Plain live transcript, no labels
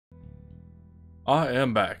I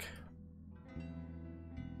am back.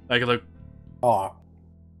 Thank you, Luke. Aw.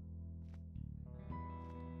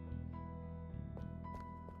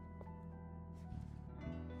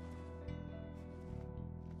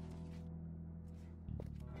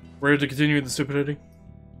 Ready to continue the stupidity?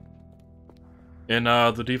 In,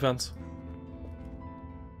 the defense?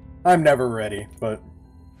 I'm never ready, but...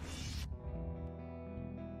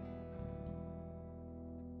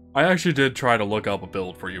 I actually did try to look up a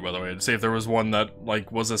build for you, by the way, to see if there was one that,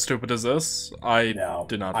 like, was as stupid as this. I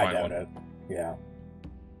did not find I one. doubt it. Yeah.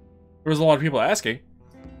 There was a lot of people asking.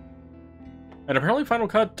 And apparently Final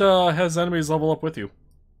Cut, has enemies level up with you.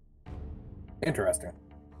 Interesting.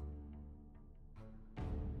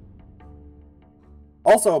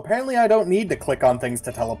 Also, apparently I don't need to click on things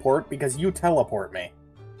to teleport, because you teleport me.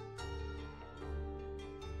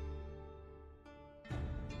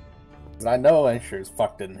 Because I know I sure as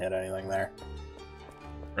fuck didn't hit anything there.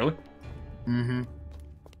 Really? Mm-hmm.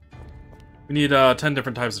 We need, 10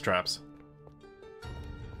 different types of traps.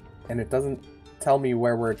 And it doesn't tell me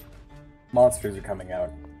where monsters are coming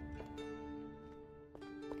out.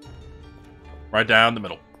 Right down the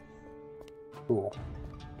middle. Cool.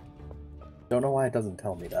 Don't know why it doesn't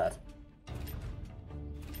tell me that.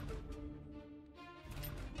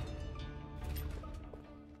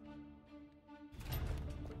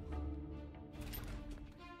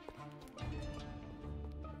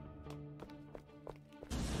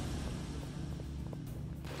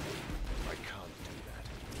 I can't do that.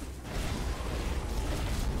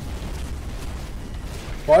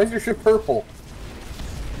 Why is your ship purple?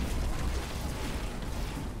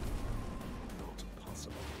 Not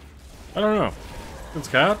possible. I don't know. Is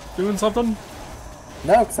Cat doing something?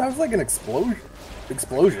 No, it sounds like an explosion.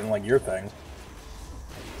 Explosion, like your thing.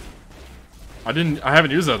 I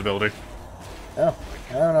haven't used that ability. Oh,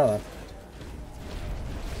 I don't know.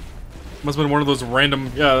 Must have been one of those random,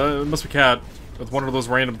 yeah, it must be Cat. With one of those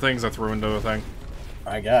random things I threw into a thing.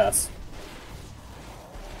 I guess.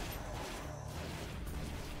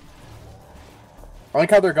 I like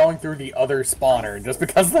how they're going through the other spawner just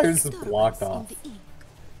because theirs is blocked off.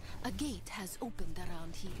 A gate has opened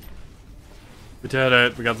around here. We did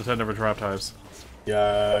it. We got the 10 different trap types.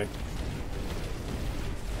 Yeah.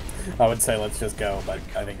 I would say let's just go, but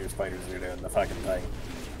I think your spiders are doing the fucking thing.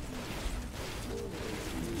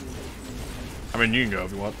 I mean, you can go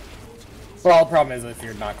if you want. Well, the problem is if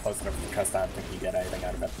you're not close enough to the custom, I don't think you get anything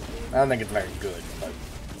out of it. I don't think it's very good, but...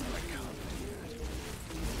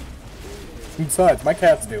 Besides, my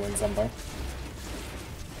cat's doing something.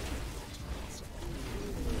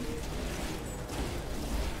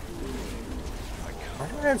 Why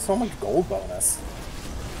do I have so much gold bonus?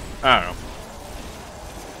 I don't know.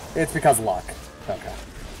 It's because luck. Okay.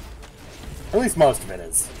 Or at least most of it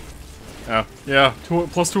is. Yeah,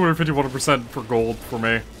 plus 251% for gold for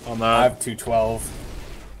me on that. I have 212.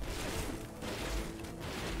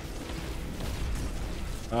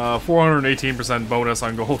 418% bonus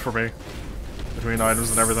on gold for me. Between items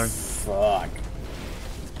and everything. Fuck.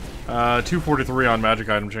 243 on magic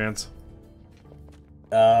item chance.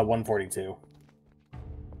 142.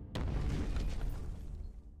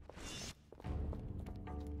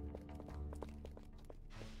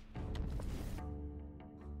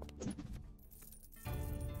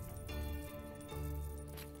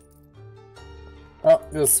 Oh,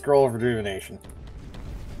 just scroll of rejuvenation.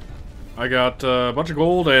 I got a bunch of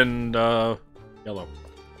gold and yellow.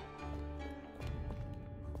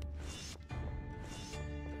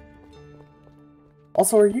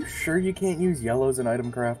 Also, are you sure you can't use yellows in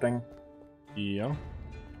item crafting? Yeah.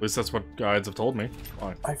 At least that's what guides have told me.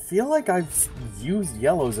 Why? I feel like I've used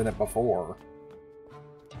yellows in it before.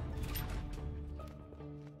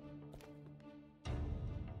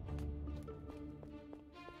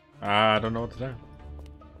 I don't know what to do.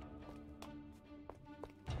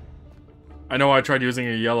 I know I tried using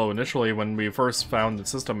a yellow initially when we first found the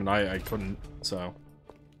system, and I couldn't, so...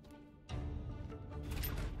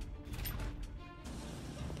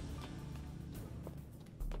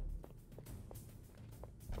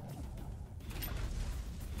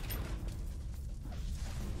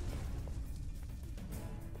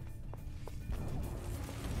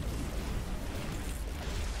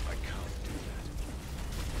 I can't do that.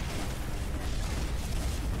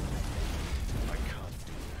 I can't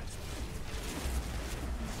do that.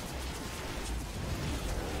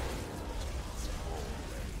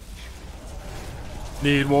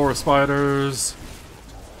 Need more spiders.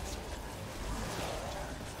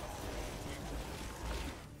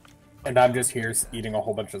 And I'm just here eating a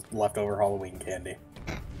whole bunch of leftover Halloween candy.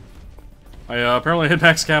 I apparently hit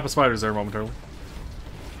max cap of spiders there momentarily.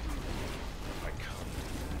 I can't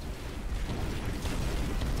do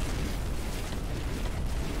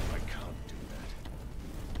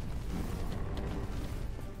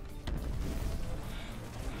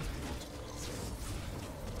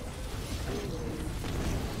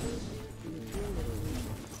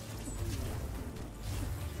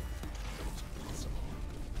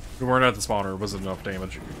We weren't at the spawner, it wasn't enough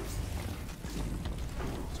damage.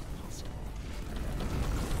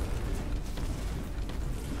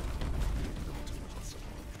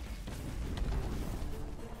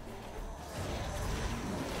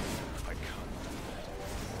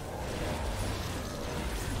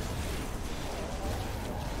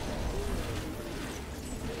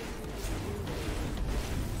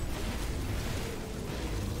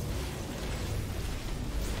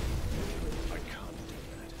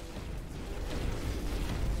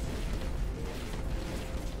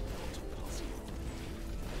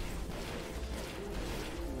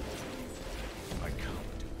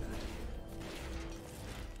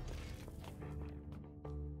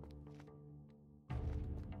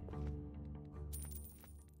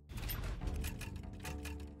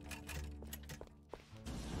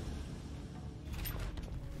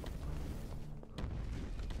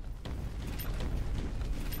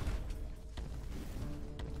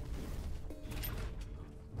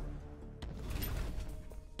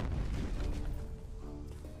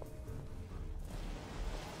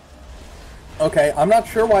 Okay, I'm not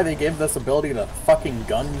sure why they gave this ability to fucking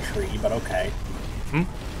gun tree, but okay. Hmm?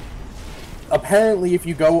 Apparently, if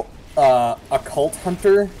you go occult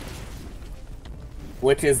hunter,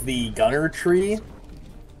 which is the gunner tree,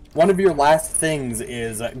 one of your last things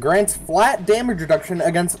is grants flat damage reduction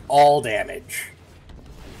against all damage.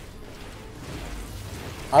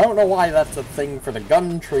 I don't know why that's a thing for the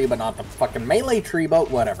gun tree, but not the fucking melee tree,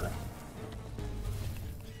 but whatever.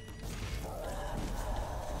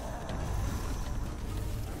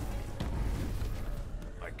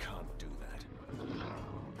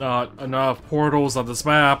 Not enough portals on this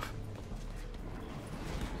map.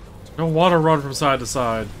 Don't want to run from side to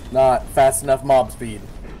side. Not fast enough mob speed.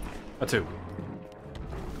 A 2.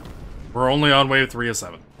 We're only on wave 3 of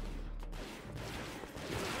 7.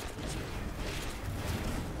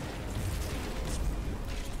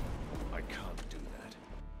 I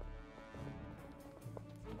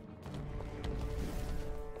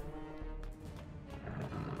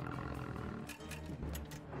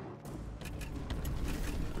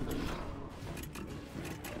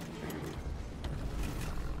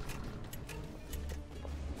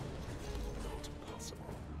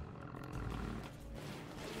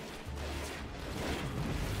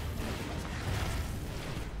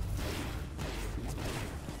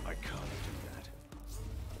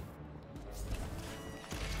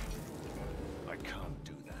can't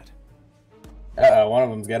do that. Uh-oh, one of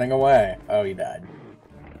them's getting away. Oh, he died.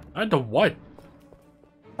 I had to what?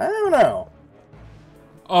 I don't know.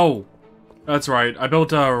 Oh, that's right. I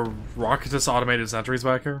built Rocketus automated sentries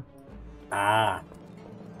back here. Ah.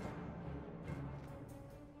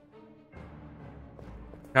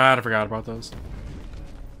 Kinda forgot about those.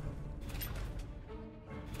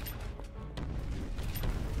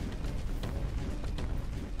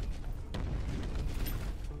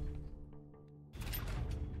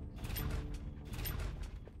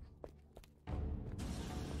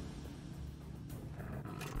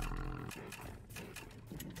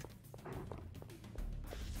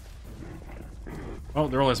 Oh,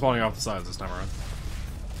 they're only spawning off the sides this time around.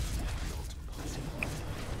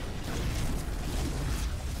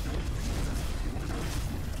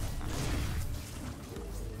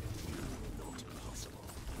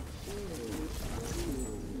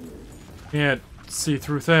 Can't see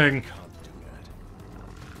through thing.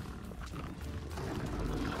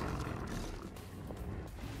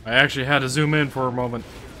 I actually had to zoom in for a moment.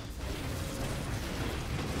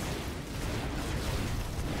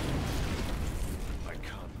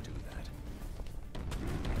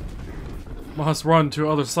 Must run to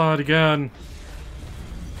other side again.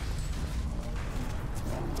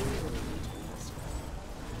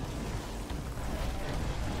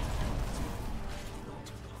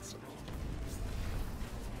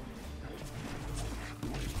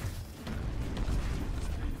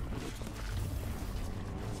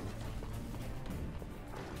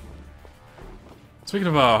 Speaking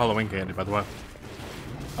of Halloween candy, by the way,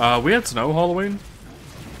 we had snow Halloween.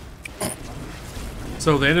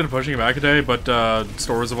 So they ended up pushing it back a day, but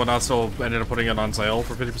stores and whatnot still ended up putting it on sale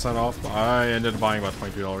for 50% off. I ended up buying about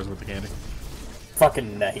 $22 worth of candy.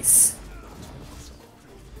 Fucking nice.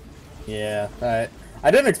 Yeah, I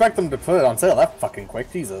didn't expect them to put it on sale that fucking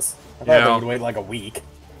quick, Jesus. I thought they would wait like a week.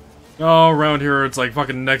 Oh, around here it's like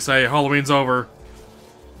fucking next day, Halloween's over.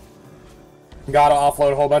 Gotta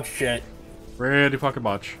offload a whole bunch of shit. Pretty fucking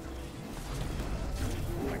much.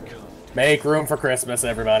 Make room for Christmas,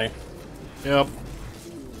 everybody. Yep.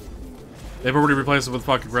 They've already replaced it with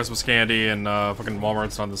fucking Christmas candy, and fucking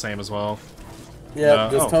Walmart's done the same as well. Yeah,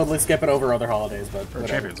 just totally skip it over other holidays, but Our whatever.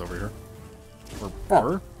 champion's over here.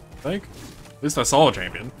 Or think. At least I saw a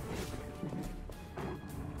champion.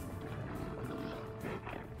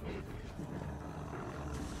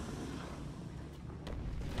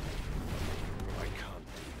 I can't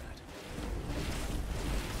do that.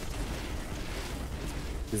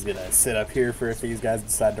 He's gonna sit up here for if these guys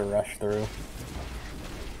decide to rush through.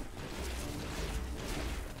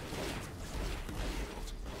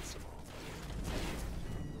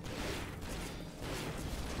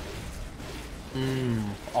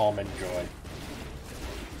 Almond Joy.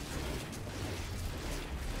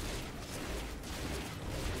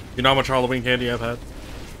 You know how much Halloween candy I've had?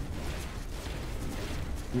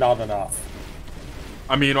 Not enough.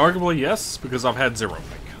 I mean, arguably yes, because I've had 0.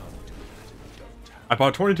 I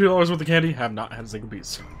bought $22 worth of candy, have not had a single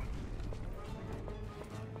piece.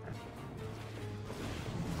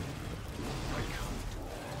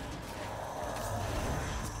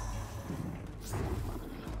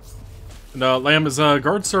 No, Lamb, is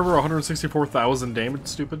guard server 164,000 damage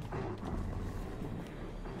stupid?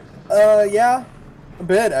 Yeah. A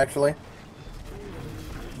bit, actually.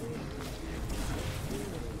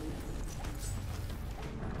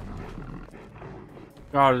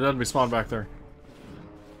 God, it doesn't be spawned back there.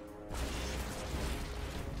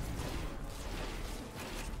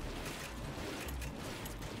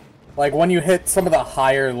 Like, when you hit some of the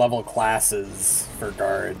higher level classes for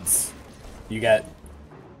guards, you get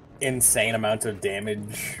insane amounts of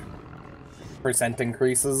damage percent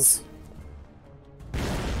increases.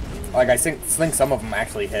 Like, I think some of them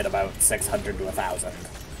actually hit about 600 to 1,000.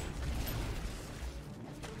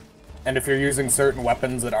 And if you're using certain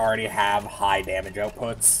weapons that already have high damage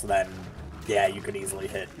outputs, then yeah, you could easily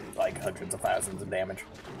hit like hundreds of thousands of damage.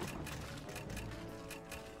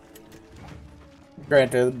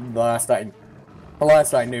 Granted, the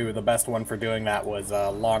last I knew, the best one for doing that was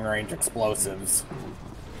long-range explosives.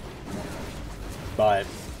 But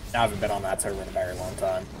I haven't been on that server in a very long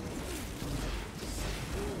time.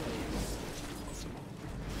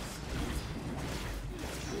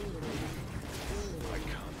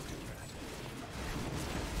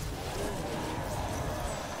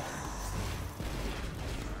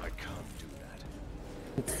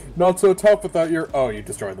 Not so tough without your... Oh, you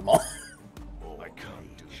destroyed them all. I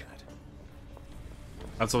can't do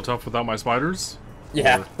that. Not so tough without my spiders?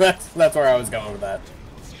 Yeah, Or... that's where I was going with that.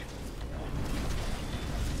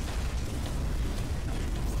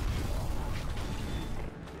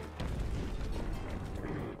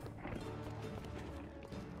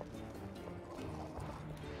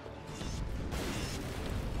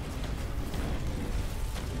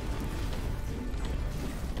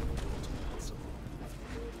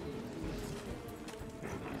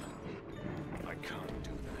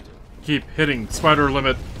 Keep hitting spider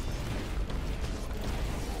limit.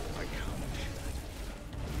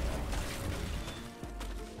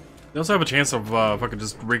 They also have a chance of fucking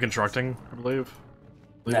just reconstructing, I believe.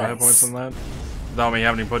 Leave my hit points on that. Without me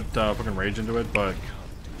having to put fucking rage into it, but...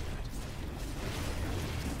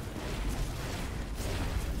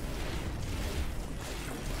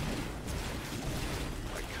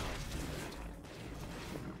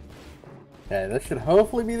 Okay, this should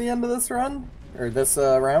hopefully be the end of this run. Or this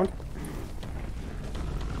round.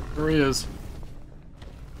 There he is.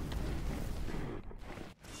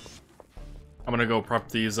 I'm gonna go prep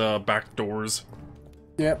these back doors.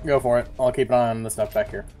 Yep, go for it. I'll keep an eye on the stuff back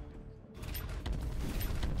here.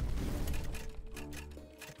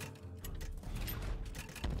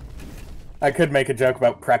 I could make a joke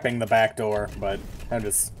about prepping the back door, but I'm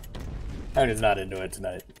just not into it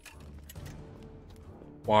tonight.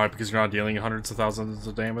 Why? Because you're not dealing hundreds of thousands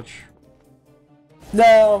of damage?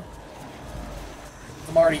 No!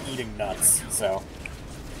 I'm already eating nuts, so...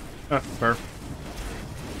 Fair.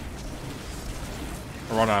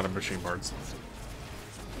 I run out of machine parts.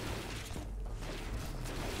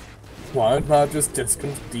 Why not just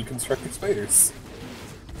deconstructing spiders?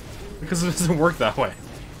 Because it doesn't work that way.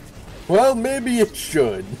 Well, maybe it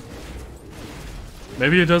should.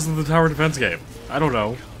 Maybe it does in the tower defense game. I don't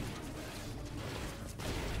know.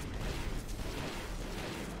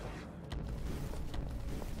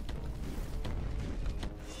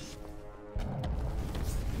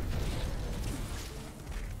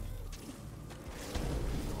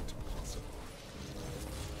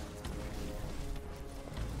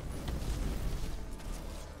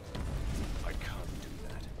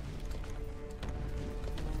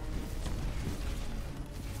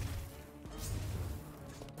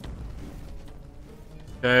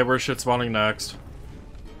 Okay, where's shit spawning next?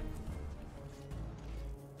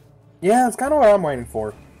 Yeah, that's kind of what I'm waiting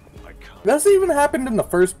for. This even happened in the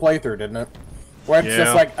first playthrough, didn't it? Where it's Yeah.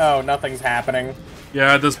 just like, oh, nothing's happening.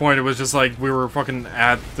 Yeah, at this point, it was just like we were fucking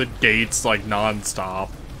at the gates, like,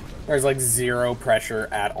 non-stop. There's like zero pressure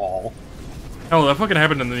at all. Hell, that fucking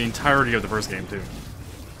happened in the entirety of the first game, too.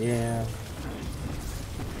 Yeah.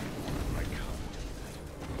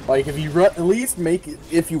 Like, if you run, at least make it,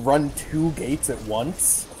 if you run 2 gates at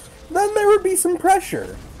once, then there would be some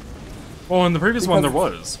pressure. Well, in the previous one, there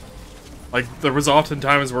Because- was. Like, there was often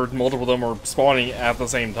times where multiple of them were spawning at the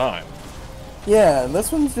same time. Yeah, and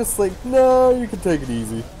this one's just like, no, you can take it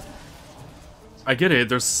easy. I get it,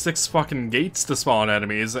 there's 6 fucking gates to spawn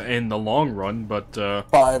enemies in the long run, but,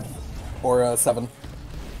 5 or 7.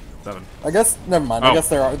 7. I guess, never mind. Oh. I guess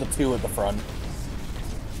there are the 2 at the front.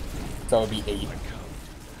 So it would be 8.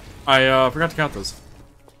 I, forgot to count those.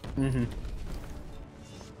 Mm-hmm.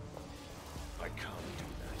 I can't do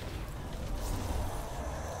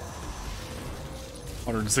that.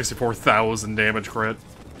 164,000 damage crit.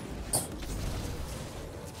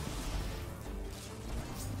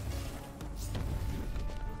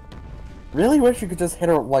 Really wish you could just hit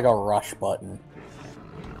a, like a rush button.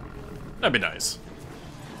 That'd be nice.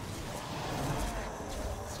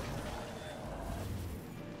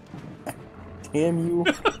 Damn you.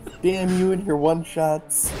 Damn you and your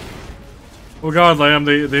one-shots. Oh god, Lamb,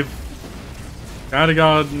 they've kinda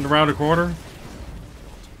gotten around a corner.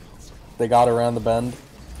 They got around the bend,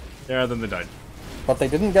 Yeah, then they died. but they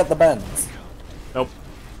didn't get the bends. Nope.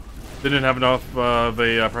 They didn't have enough of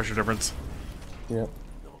a pressure difference. Yep.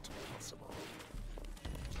 Not possible.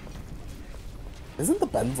 Isn't the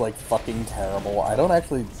bends, like, fucking terrible? I don't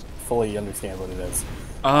actually fully understand what it is.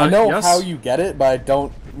 Uh, I know yes. how you get it, but I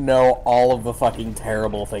don't know all of the fucking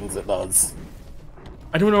terrible things it does.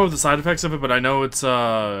 I don't know the side effects of it, but I know it's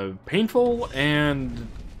painful and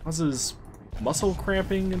causes muscle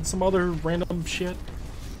cramping and some other random shit.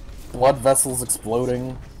 Blood vessels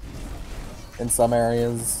exploding in some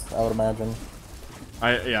areas, I would imagine.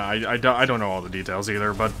 I don't know all the details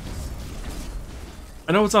either, but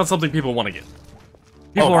I know it's not something people want to get.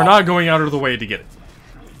 People are God. not going out of the way to get it.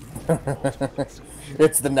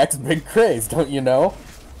 It's the next big craze, don't you know?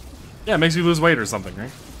 Yeah, it makes you lose weight or something, right?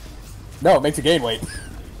 No, it makes you gain weight.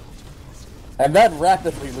 And then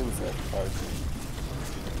rapidly lose it.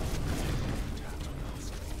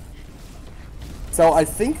 So I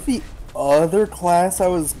think the other class I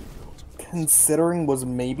was considering was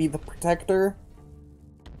maybe the Protector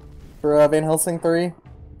for Van Helsing 3.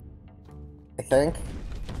 I think.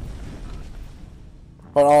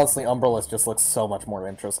 But honestly, Umbrellas just looks so much more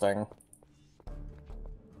interesting.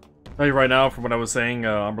 Tell you right now, from what I was saying,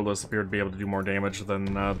 Umbrellas appeared to be able to do more damage than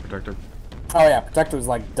the Protector. Oh yeah, Protector's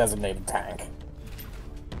like designated tank.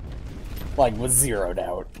 Like, with 0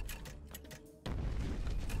 doubt.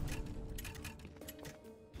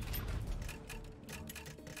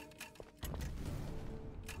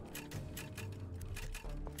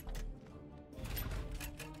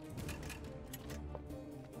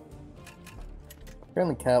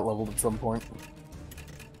 Apparently Cat leveled at some point.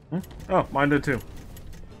 Oh, mine did too.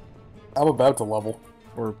 I'm about to level.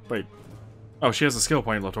 Or, wait. Oh, she has a skill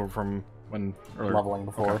point left over from when earlier. Leveling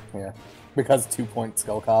before, Okay. yeah. Because 2-point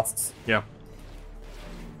skill costs. Yeah.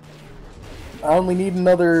 I only need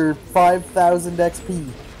another 5,000 XP.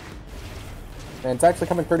 And it's actually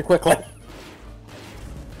coming pretty quickly.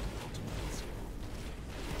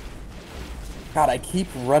 God, I keep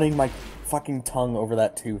running my fucking tongue over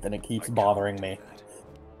that tooth and it keeps bothering me.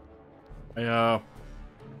 How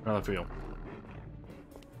I feel.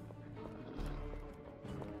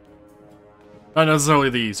 Not necessarily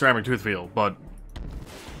the ceramic tooth feel, but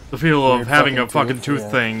the feel of Weird having a fucking fucking tooth, tooth yeah.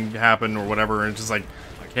 thing happen or whatever, and it's just like,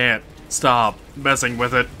 I can't stop messing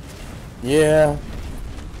with it. Yeah.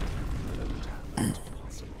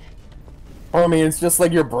 Well, I mean, it's just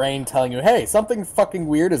like your brain telling you, hey, something fucking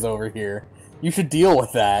weird is over here. You should deal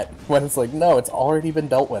with that. When it's like, no, it's already been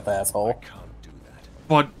dealt with, asshole. Can't do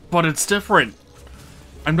that. But it's different.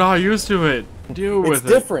 I'm not used to it. Deal with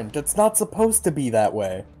It's different. It's not supposed to be that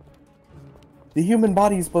way. The human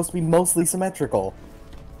body is supposed to be mostly symmetrical.